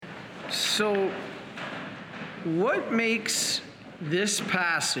So, what makes this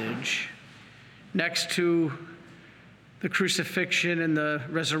passage next to the crucifixion and the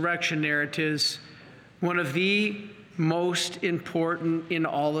resurrection narratives one of the most important in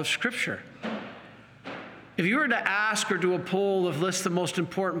all of Scripture? If you were to ask or do a poll of list the most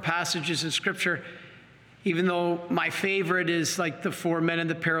important passages in Scripture, even though my favorite is like the four men and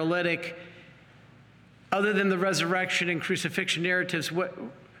the paralytic, other than the resurrection and crucifixion narratives,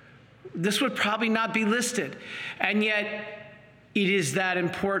 this would probably not be listed. And yet, it is that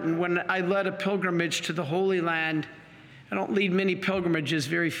important. When I led a pilgrimage to the Holy Land, I don't lead many pilgrimages,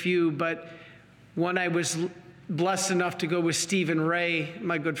 very few, but when I was blessed enough to go with Stephen Ray,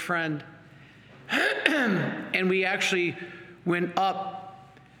 my good friend, and we actually went up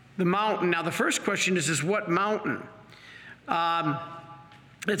the mountain. Now, the first question is what mountain?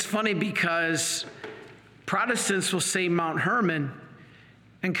 It's funny because Protestants will say Mount Hermon,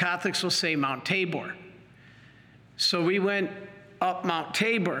 and Catholics will say Mount Tabor. So we went up Mount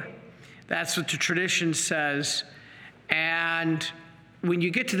Tabor. That's what the tradition says. And when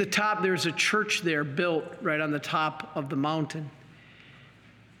you get to the top, there's a church there built right on the top of the mountain.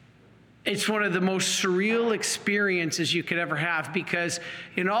 It's one of the most surreal experiences you could ever have, because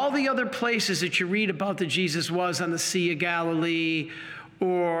in all the other places that you read about that Jesus was on the Sea of Galilee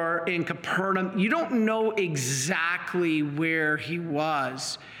or in Capernaum, you don't know exactly where he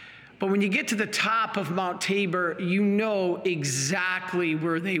was. But when you get to the top of Mount Tabor, you know exactly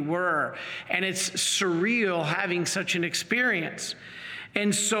where they were. And it's surreal having such an experience.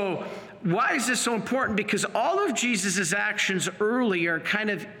 And so why is this so important? Because all of Jesus' actions earlier kind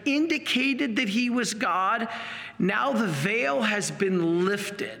of indicated that he was God. Now the veil has been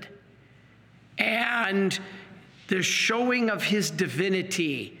lifted, and the showing of his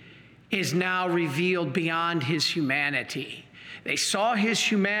divinity is now revealed beyond his humanity. They saw his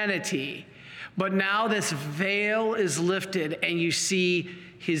humanity, but now this veil is lifted and you see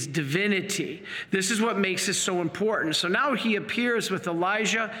his divinity. This is what makes this so important. So now he appears with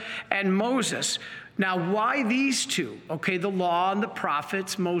Elijah and Moses. Now, why these two? Okay, the law and the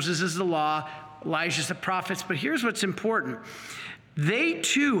prophets. Moses is the law, Elijah's the prophets. But here's what's important. They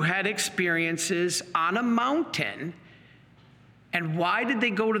too had experiences on a mountain. And why did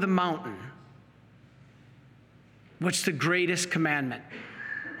they go to the mountain? What's the greatest commandment?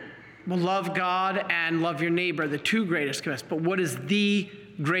 Well, love God and love your neighbor, the two greatest commandments. But what is the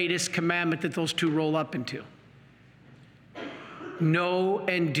greatest commandment that those two roll up into? Know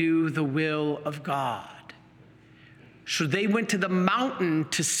and do the will of God. So they went to the mountain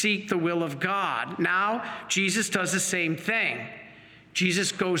to seek the will of God. Now, Jesus does the same thing.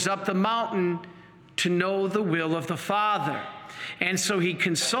 Jesus goes up the mountain to know the will of the Father. And so he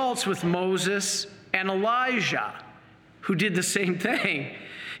consults with Moses and Elijah, who did the same thing.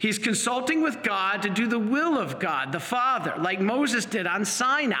 He's consulting with God to do the will of God, the Father, like Moses did on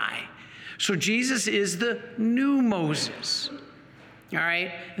Sinai. So Jesus is the new Moses. All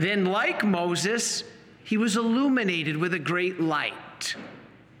right? Then, like Moses, he was illuminated with a great light.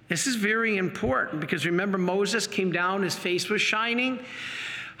 This is very important because remember, Moses came down, his face was shining.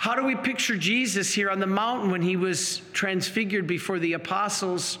 How do we picture Jesus here on the mountain when he was transfigured before the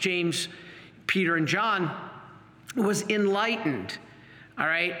apostles, James, Peter, and John? Was enlightened. All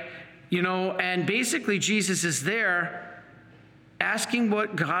right? You know, and basically Jesus is there asking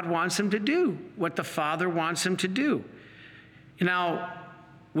what God wants him to do, what the Father wants him to do. Now,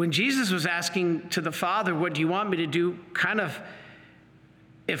 when Jesus was asking to the Father, what do you want me to do? Kind of,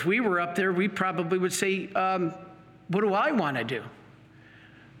 if we were up there, we probably would say, what do I want to do?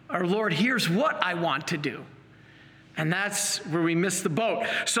 Or Lord, here's what I want to do. And that's where we miss the boat.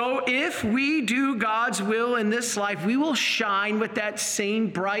 So if we do God's will in this life, we will shine with that same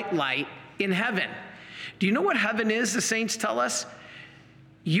bright light in heaven. Do you know what heaven is, the saints tell us?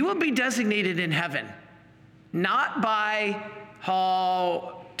 You will be designated in heaven, not by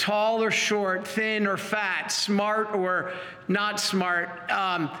how tall or short, thin or fat, smart or not smart,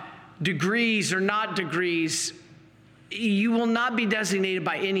 degrees or not degrees. You will not be designated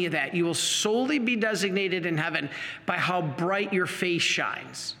by any of that. You will solely be designated in heaven by how bright your face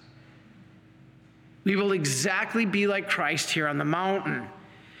shines. We will exactly be like Christ here on the mountain.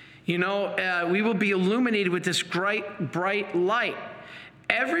 You know, we will be illuminated with this bright light.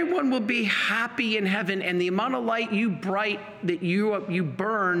 Everyone will be happy in heaven, and the amount of light that you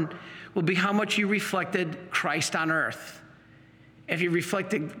burn will be how much you reflected Christ on earth. If you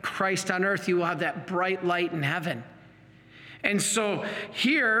reflected Christ on earth, you will have that bright light in heaven. And so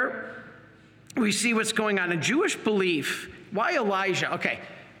here we see what's going on. A Jewish belief. Why Elijah? Okay,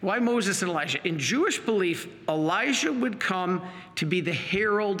 Why Moses and Elijah? In Jewish belief, Elijah would come to be the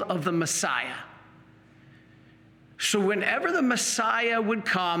herald of the Messiah. So whenever the Messiah would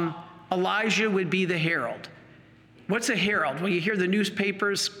come, Elijah would be the herald. What's a herald? Well, you hear the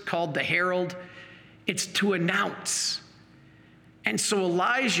newspapers called the Herald. It's to announce. And so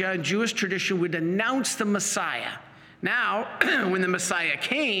Elijah, in Jewish tradition, would announce the Messiah. Now, when the Messiah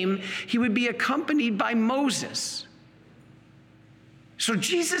came, he would be accompanied by Moses. So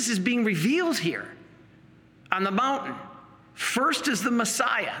Jesus is being revealed here on the mountain. First is the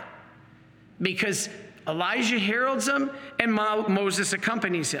Messiah, because Elijah heralds him and Moses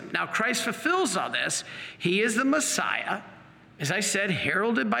accompanies him. Now, Christ fulfills all this. He is the Messiah, as I said,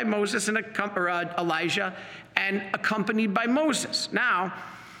 heralded by Moses and Elijah and accompanied by Moses. Now,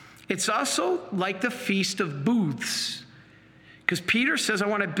 it's also like the Feast of Booths, because Peter says, I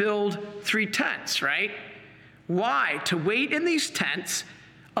want to build 3 tents, right? Why? To wait in these tents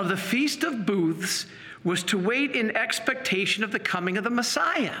of the Feast of Booths was to wait in expectation of the coming of the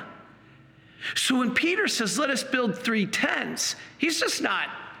Messiah. So when Peter says, let us build 3 tents, he's just not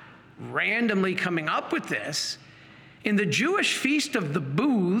randomly coming up with this. In the Jewish Feast of the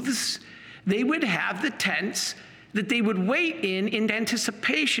Booths, they would have the tents that they would wait in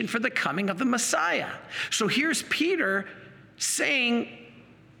anticipation for the coming of the Messiah. So here's Peter saying,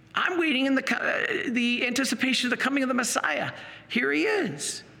 I'm waiting in the anticipation of the coming of the Messiah. Here he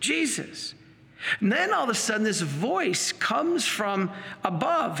is, Jesus. And then all of a sudden this voice comes from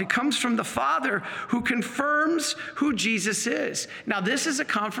above. It comes from the Father, who confirms who Jesus is. Now this is a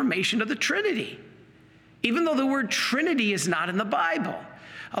confirmation of the Trinity, even though the word Trinity is not in the Bible.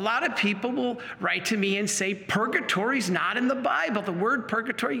 A lot of people will write to me and say, purgatory's not in the Bible. The word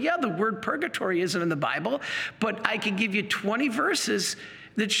purgatory, yeah, the word purgatory isn't in the Bible, but I could give you 20 verses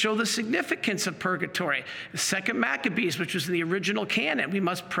that show the significance of purgatory. The Second Maccabees, which was in the original canon, we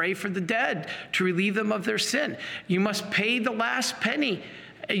must pray for the dead to relieve them of their sin. You must pay the last penny.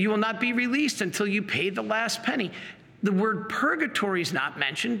 You will not be released until you pay the last penny. The word purgatory is not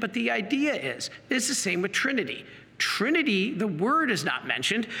mentioned, but the idea is. It's the same with Trinity. Trinity, the word is not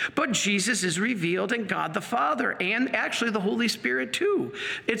mentioned, but Jesus is revealed in God the Father, and actually the Holy Spirit too.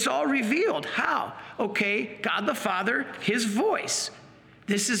 It's all revealed. How? Okay, God the Father, his voice.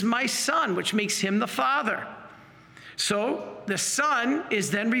 This is my Son, which makes him the Father. So the Son is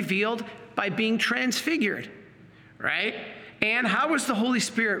then revealed by being transfigured, right? And how is the Holy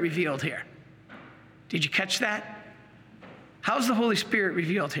Spirit revealed here? Did you catch that? How's the Holy Spirit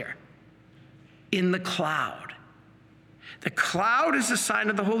revealed here? In the cloud. The cloud is a sign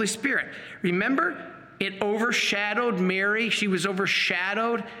of the Holy Spirit. Remember, it overshadowed Mary. She was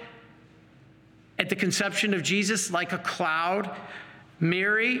overshadowed at the conception of Jesus like a cloud.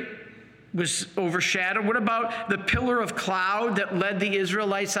 Mary was overshadowed. What about the pillar of cloud that led the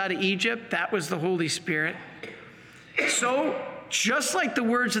Israelites out of Egypt? That was the Holy Spirit. So, just like the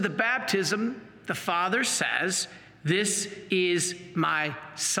words of the baptism, the Father says, this is my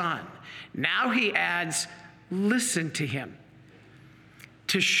Son. Now he adds, listen to him.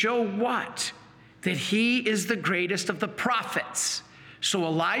 To show what? That he is the greatest of the prophets. So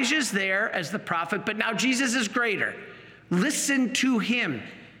Elijah's there as the prophet, but now Jesus is greater. Listen to him.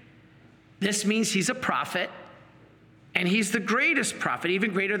 This means he's a prophet, and he's the greatest prophet,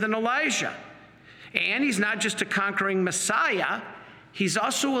 even greater than Elijah. And he's not just a conquering Messiah, he's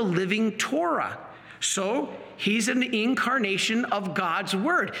also a living Torah. So he's an incarnation of God's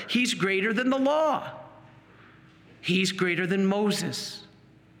word. He's greater than the law. He's greater than Moses.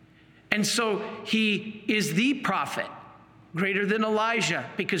 And so he is the prophet, greater than Elijah,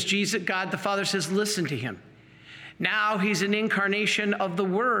 because Jesus, God the Father says, listen to him. Now he's an incarnation of the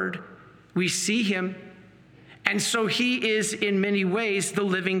word. We see him. And so he is in many ways the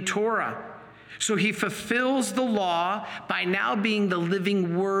living Torah. So he fulfills the law by now being the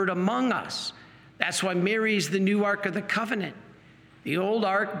living word among us. That's why Mary is the new Ark of the Covenant. The old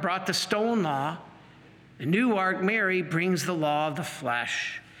Ark brought the stone law. The new Ark, Mary, brings the law of the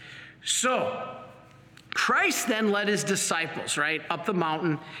flesh. So Christ then led his disciples, right, up the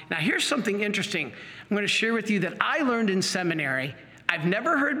mountain. Now here's something interesting I'm going to share with you that I learned in seminary. I've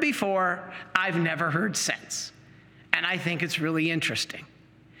never heard before, I've never heard since. And I think it's really interesting,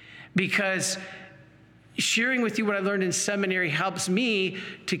 because sharing with you what I learned in seminary helps me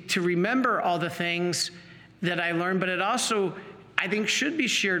to remember all the things that I learned, but it also, I think, should be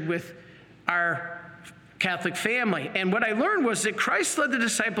shared with our Catholic family. And what I learned was that Christ led the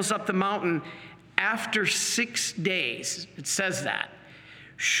disciples up the mountain after 6 days. It says that,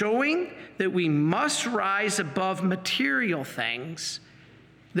 showing that we must rise above material things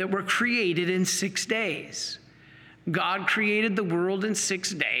that were created in 6 days. God created the world in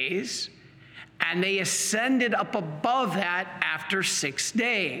 6 days, and they ascended up above that after 6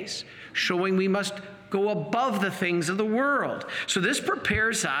 days, showing we must go above the things of the world. So this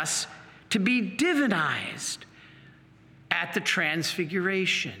prepares us to be divinized at the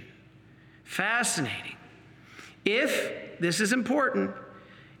transfiguration. Fascinating. If, this is important,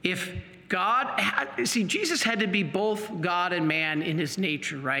 if Jesus had to be both God and man in his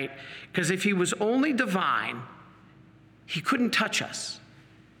nature, right? Because if he was only divine, he couldn't touch us.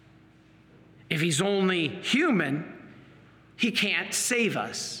 If he's only human, he can't save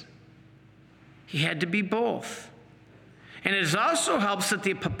us. He had to be both. And it also helps that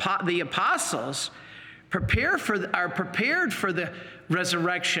the apostles are prepared for the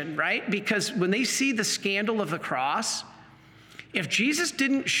resurrection, right? Because when they see the scandal of the cross, if Jesus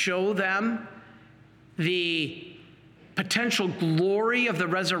didn't show them the potential glory of the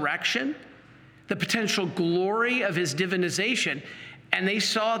resurrection, the potential glory of his divinization, and they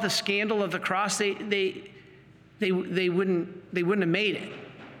saw the scandal of the cross, they wouldn't have made it.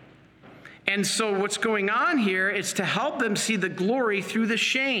 And so what's going on here is to help them see the glory through the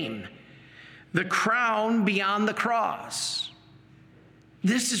shame, the crown beyond the cross.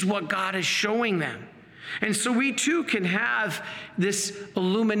 This is what God is showing them. And so we too can have this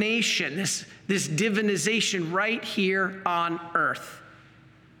illumination, this divinization right here on earth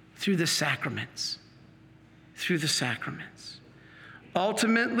through the sacraments. Through the sacraments.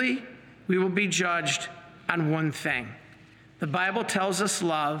 Ultimately, we will be judged on one thing. The Bible tells us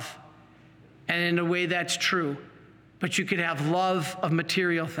love, and in a way that's true. But you could have love of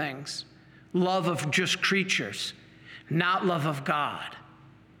material things, love of just creatures, not love of God.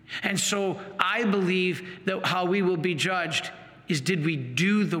 And so I believe that how we will be judged is, did we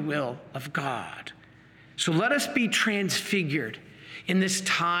do the will of God? So let us be transfigured in this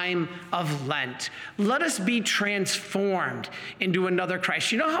time of Lent. Let us be transformed into another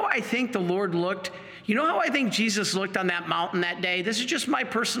Christ. You know how I think the Lord looked? You know how I think Jesus looked on that mountain that day? This is just my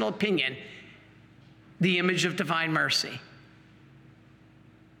personal opinion. The image of divine mercy.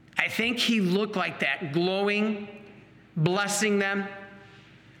 I think he looked like that, glowing, blessing them.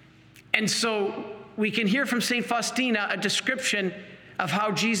 And so we can hear from St. Faustina a description of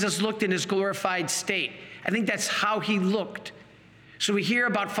how Jesus looked in his glorified state. I think that's how he looked. So we hear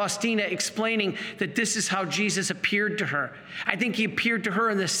about Faustina explaining that this is how Jesus appeared to her. I think he appeared to her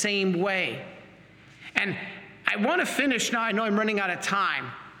in the same way. And I want to finish now, I know I'm running out of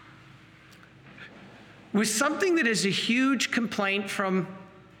time, with something that is a huge complaint from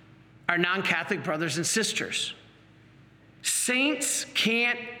our non-Catholic brothers and sisters. Saints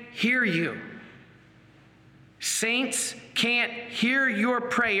can't hear you. Saints can't hear your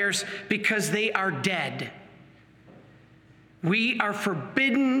prayers because they are dead. We are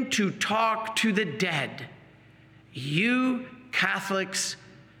forbidden to talk to the dead. You Catholics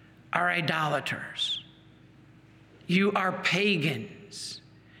are idolaters. You are pagans.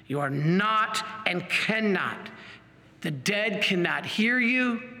 You are not and cannot. The dead cannot hear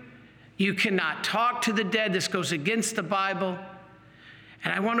you. You cannot talk to the dead. This goes against the Bible.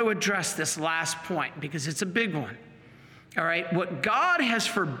 And I want to address this last point because it's a big one. All right, what God has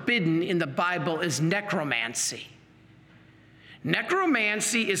forbidden in the Bible is necromancy.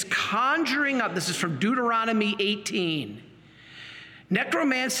 Necromancy is conjuring up, this is from Deuteronomy 18.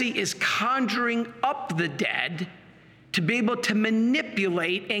 Necromancy is conjuring up the dead to be able to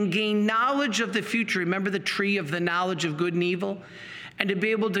manipulate and gain knowledge of the future. Remember the tree of the knowledge of good and evil? And to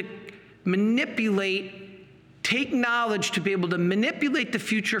be able to manipulate, take knowledge to be able to manipulate the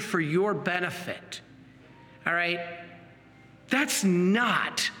future for your benefit. All right? That's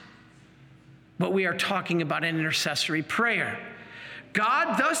not what we are talking about in intercessory prayer.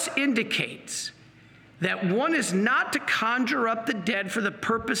 God thus indicates that one is not to conjure up the dead for the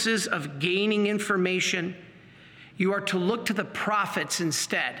purposes of gaining information. You are to look to the prophets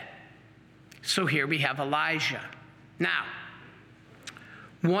instead. So here we have Elijah. Now,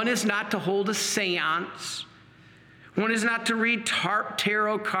 one is not to hold a seance. One is not to read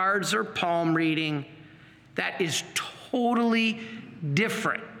tarot cards or palm reading. That is totally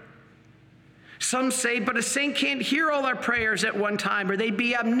different. Some say, but a saint can't hear all our prayers at one time, or they'd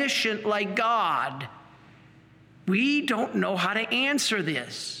be omniscient like God. We don't know how to answer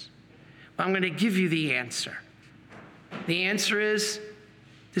this. Well, I'm going to give you the answer. The answer is,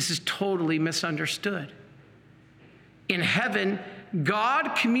 this is totally misunderstood. In heaven,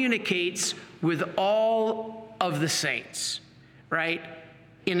 God communicates with all of the saints, right?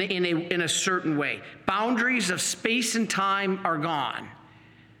 In a certain way. Boundaries of space and time are gone.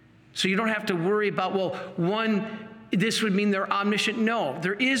 So you don't have to worry about, well, this would mean they're omniscient. No,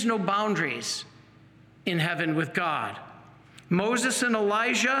 there is no boundaries in heaven with God. Moses and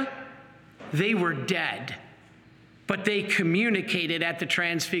Elijah, they were dead, but they communicated at the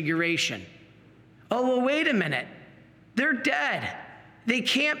transfiguration. Oh, well, wait a minute. They're dead. They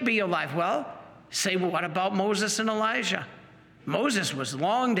can't be alive. Well, what about Moses and Elijah? Moses was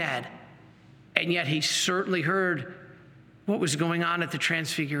long dead, and yet he certainly heard what was going on at the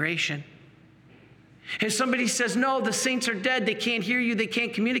transfiguration. If somebody says, no, the saints are dead, they can't hear you, they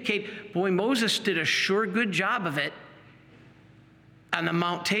can't communicate. Boy, Moses did a sure good job of it on the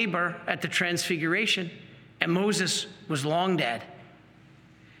Mount Tabor at the transfiguration, and Moses was long dead.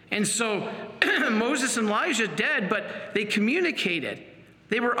 And so Moses and Elijah dead, but they communicated.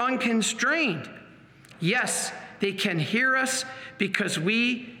 They were unconstrained. Yes, they can hear us because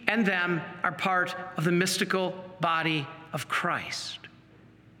we and them are part of the mystical body of Christ.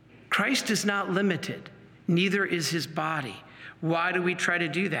 Christ is not limited, neither is his body. Why do we try to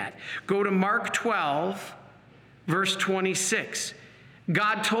do that? Go to Mark 12, verse 26.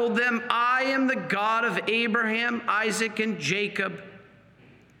 God told them, I am the God of Abraham, Isaac, and Jacob.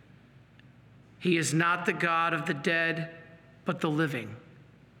 He is not the God of the dead, but the living.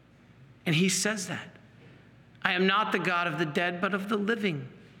 And he says that. I am not the God of the dead, but of the living.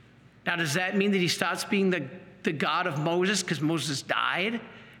 Now, does that mean that he stops being the God of Moses because Moses died?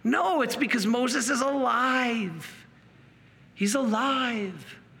 No, it's because Moses is alive. He's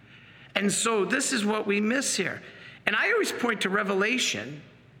alive. And so this is what we miss here. And I always point to Revelation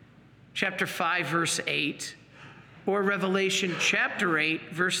chapter 5, verse 8, or Revelation chapter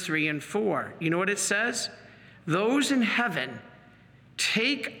 8, verse 3 and 4. You know what it says? Those in heaven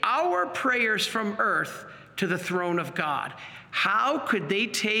take our prayers from earth to the throne of God. How could they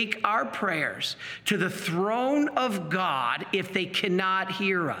take our prayers to the throne of God if they cannot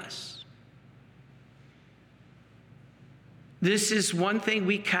hear us? This is one thing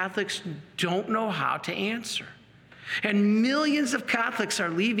we Catholics don't know how to answer. And millions of Catholics are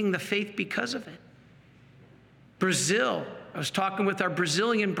leaving the faith because of it. Brazil, I was talking with our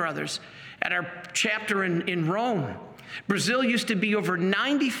Brazilian brothers at our chapter in Rome. Brazil used to be over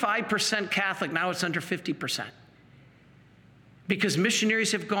 95% Catholic. Now it's under 50%. Because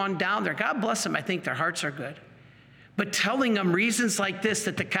missionaries have gone down there. God bless them. I think their hearts are good. But telling them reasons like this,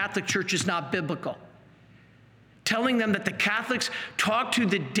 that the Catholic Church is not biblical. Telling them that the Catholics talk to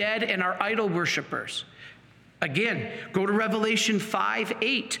the dead and are idol worshipers. Again, go to Revelation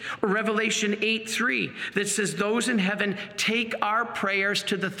 5:8 or Revelation 8:3 that says those in heaven take our prayers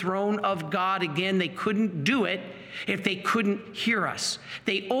to the throne of God. Again, they couldn't do it if they couldn't hear us.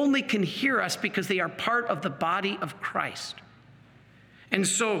 They only can hear us because they are part of the body of Christ. And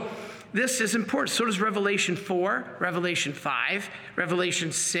so this is important. So does Revelation 4, Revelation 5,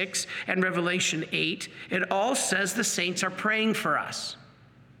 Revelation 6, and Revelation 8. It all says the saints are praying for us.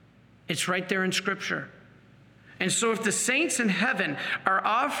 It's right there in Scripture. And so if the saints in heaven are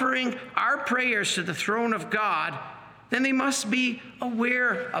offering our prayers to the throne of God, then they must be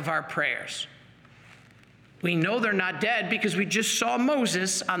aware of our prayers. We know they're not dead because we just saw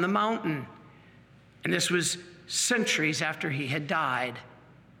Moses on the mountain. And this was centuries after he had died.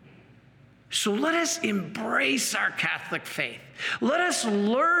 So let us embrace our Catholic faith. Let us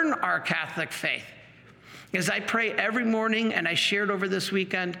learn our Catholic faith. As I pray every morning, and I shared over this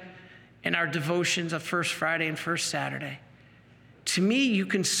weekend in our devotions of First Friday and First Saturday, to me, you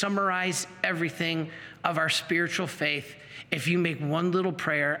can summarize everything of our spiritual faith if you make one little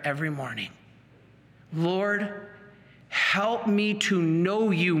prayer every morning. Lord, help me to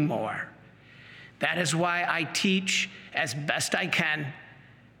know you more. That is why I teach as best I can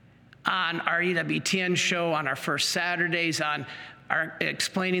on our EWTN show, on our First Saturdays, on our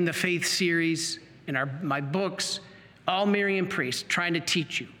Explaining the Faith series, in my books, all Marian priests trying to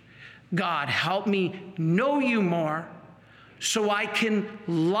teach you. God, help me know you more so I can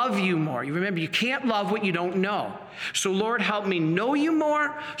love you more. You remember, you can't love what you don't know. So Lord, help me know you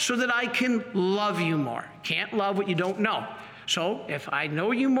more so that I can love you more. Can't love what you don't know. So if I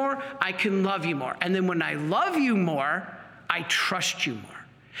know you more, I can love you more. And then when I love you more, I trust you more.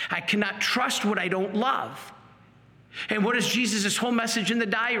 I cannot trust what I don't love. And what is Jesus' whole message in the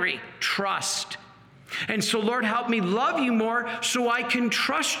diary? Trust. And so, Lord, help me love you more so I can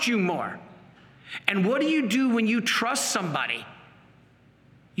trust you more. And what do you do when you trust somebody?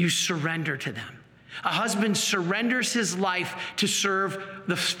 You surrender to them. A husband surrenders his life to serve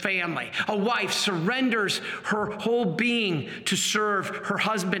the family. A wife surrenders her whole being to serve her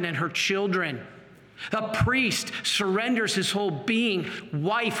husband and her children. The priest surrenders his whole being.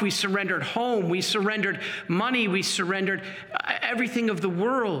 Wife, we surrendered home. We surrendered money. We surrendered everything of the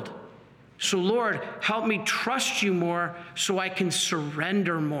world. So, Lord, help me trust you more so I can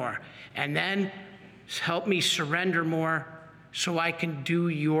surrender more. And then Help me surrender more so I can do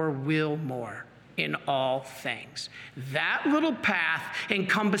your will more in all things. That little path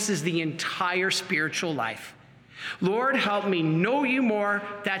encompasses the entire spiritual life. Lord, help me know you more.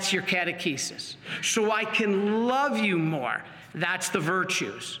 That's your catechesis. So I can love you more. That's the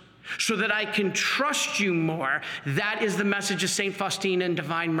virtues. So that I can trust you more. That is the message of St. Faustina in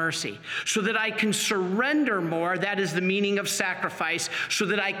Divine Mercy. So that I can surrender more. That is the meaning of sacrifice. So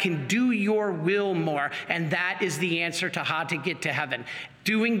that I can do your will more. And that is the answer to how to get to heaven.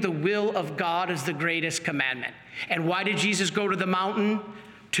 Doing the will of God is the greatest commandment. And why did Jesus go to the mountain?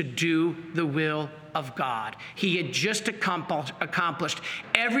 To do the will of God. He had just accomplished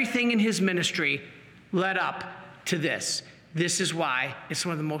everything in his ministry led up to this. This is why it's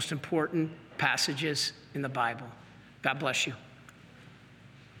one of the most important passages in the Bible. God bless you.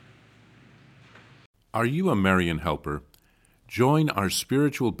 Are you a Marian helper? Join our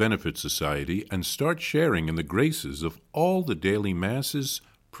Spiritual Benefit Society and start sharing in the graces of all the daily masses,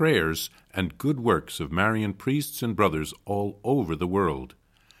 prayers, and good works of Marian priests and brothers all over the world.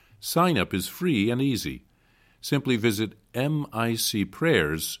 Sign up is free and easy. Simply visit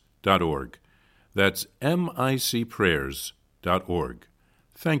micprayers.org. That's micprayers.org.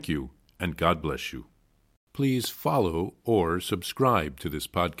 Thank you, and God bless you. Please follow or subscribe to this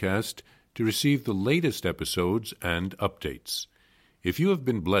podcast to receive the latest episodes and updates. If you have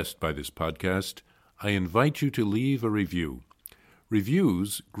been blessed by this podcast, I invite you to leave a review.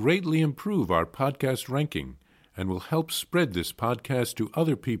 Reviews greatly improve our podcast ranking and will help spread this podcast to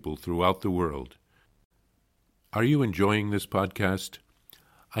other people throughout the world. Are you enjoying this podcast?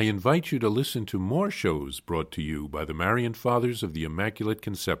 I invite you to listen to more shows brought to you by the Marian Fathers of the Immaculate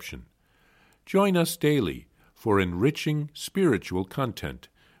Conception. Join us daily for enriching spiritual content,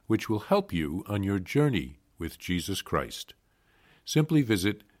 which will help you on your journey with Jesus Christ. Simply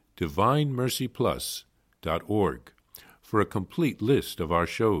visit DivineMercyPlus.org for a complete list of our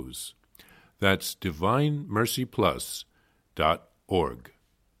shows. That's DivineMercyPlus.org.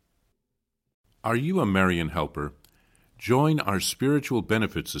 Are you a Marian helper? Join our Spiritual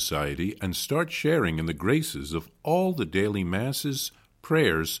Benefit Society and start sharing in the graces of all the daily masses,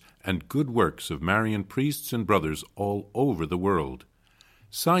 prayers, and good works of Marian priests and brothers all over the world.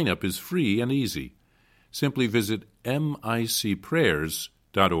 Sign up is free and easy. Simply visit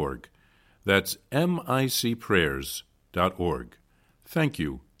micprayers.org. That's micprayers.org. Thank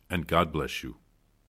you, and God bless you.